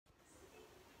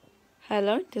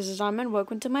Hello, this is Armin.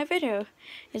 Welcome to my video.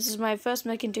 This is my first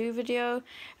making do video,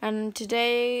 and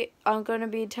today I'm going to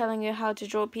be telling you how to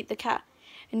draw Pete the cat.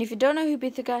 And if you don't know who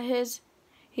Pete the cat is,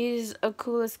 he's a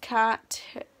coolest cat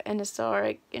in the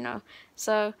story,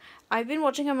 So I've been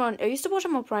watching him I used to watch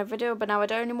him on Prime Video, but now I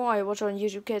don't anymore. I watch him on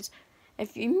YouTube Kids.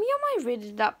 If you might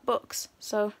read that books.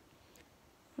 So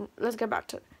let's get back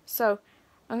to it. So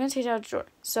I'm going to teach you how to draw.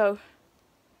 So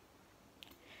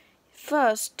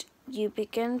first, you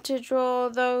begin to draw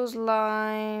those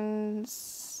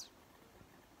lines,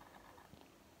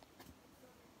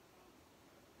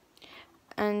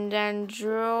 and then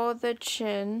draw the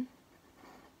chin,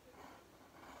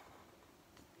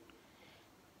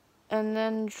 and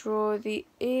then draw the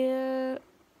ear,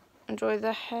 and draw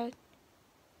the head,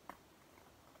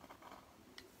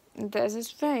 and there's his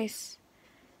face.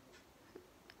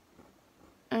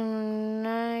 And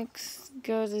next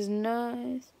goes his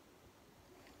nose.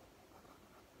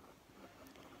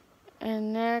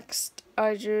 And next,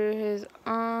 I drew his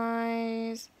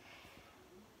eyes.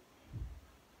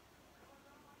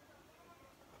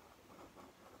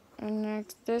 And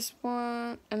next this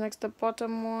one. And next the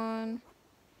bottom one.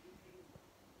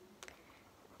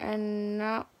 And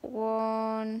that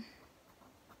one.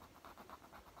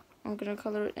 I'm gonna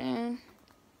color it in.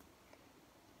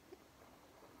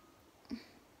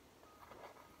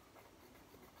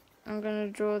 I'm gonna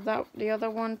draw the other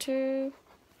one too.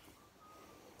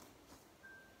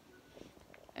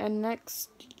 And next,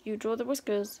 you draw the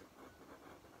whiskers.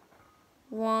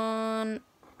 1,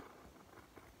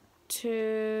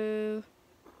 2,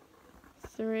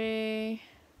 3,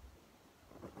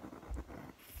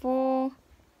 4.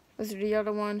 Let's do the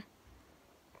other one.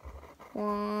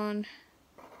 1,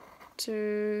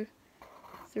 2,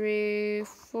 3,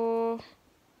 4.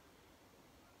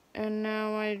 And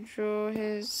now I draw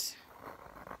his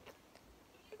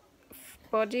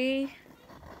body.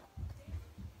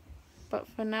 But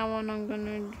for now on, I'm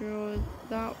gonna draw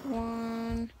that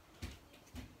one.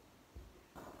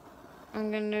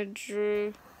 I'm gonna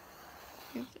draw.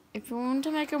 If you want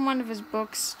to make him one of his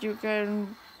books, you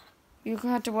can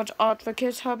have to watch Art for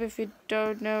Kids Hub if you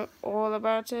don't know all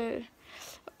about it.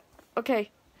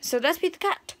 Okay, so that's Pete the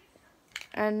cat.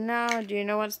 And now, do you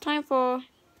know what it's time for?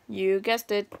 You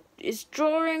guessed it. It's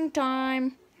drawing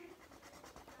time.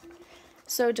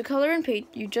 So to color in Pete,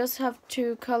 you just have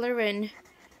to color in.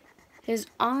 His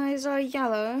eyes are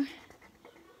yellow.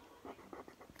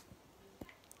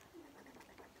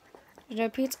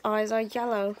 Pete's eyes are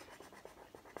yellow.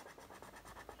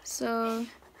 So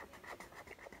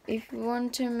if you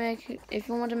want to make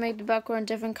the background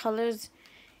different colors,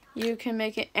 you can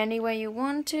make it any way you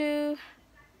want to.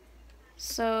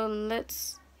 So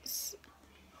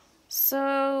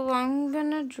I'm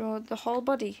gonna draw the whole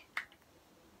body.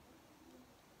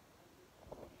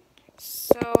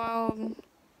 So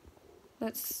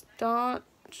let's start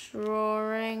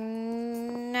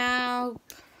drawing now.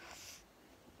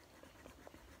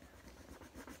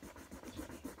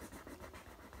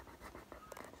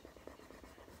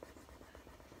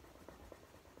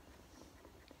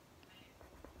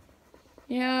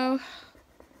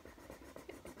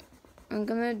 I'm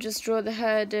gonna just draw the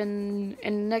head, and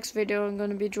in the next video I'm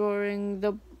gonna be drawing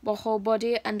the whole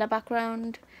body and the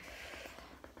background.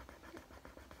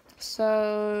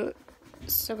 So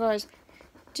guys,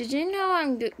 did you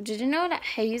know that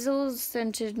Hazel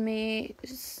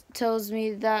tells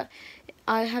me that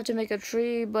I have to make a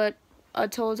tree, but I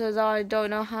told her that I don't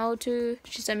know how to.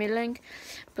 She sent me a link,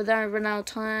 but then I ran out of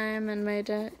time and made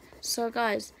it. So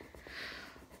guys,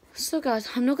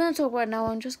 I'm not gonna talk right now.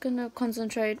 I'm just gonna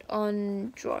concentrate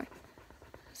on drawing.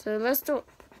 So let's do it.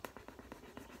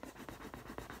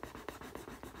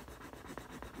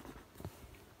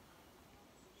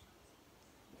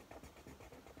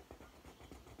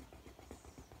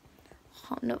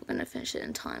 I'm not gonna finish it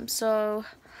in time. So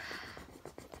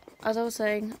as I was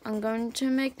saying, I'm going to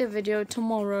make the video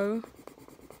tomorrow.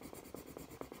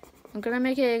 I'm gonna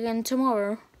make it again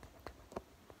tomorrow.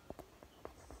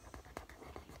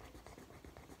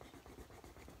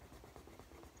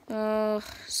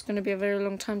 It's gonna be a very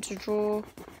long time to draw.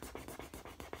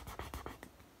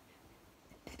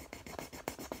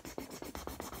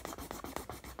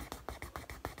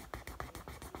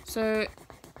 So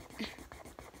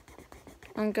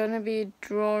I'm gonna be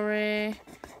drawing.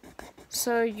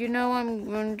 So I'm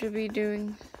going to be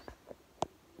doing.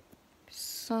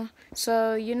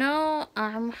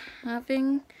 I'm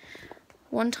having.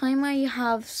 One time I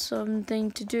have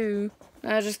something to do.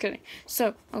 Just kidding.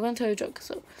 So I'm gonna tell you a joke.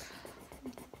 So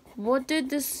what's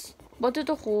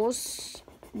the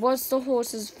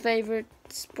horse's favorite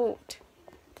sport?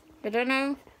 I don't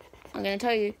know. I'm gonna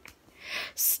tell you.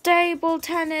 Stable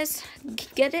tennis.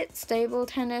 Get it? Stable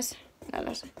tennis. No,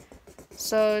 that's it.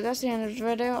 So that's the end of the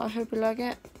video. I hope you like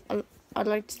it. I'd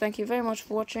like to thank you very much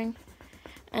for watching.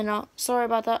 And sorry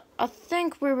about that. I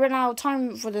think we ran out of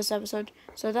time for this episode.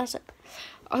 So that's it.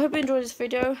 I hope you enjoyed this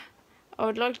video. I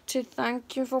would like to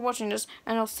thank you for watching this.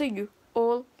 And I'll see you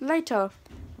all later.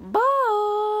 Bye.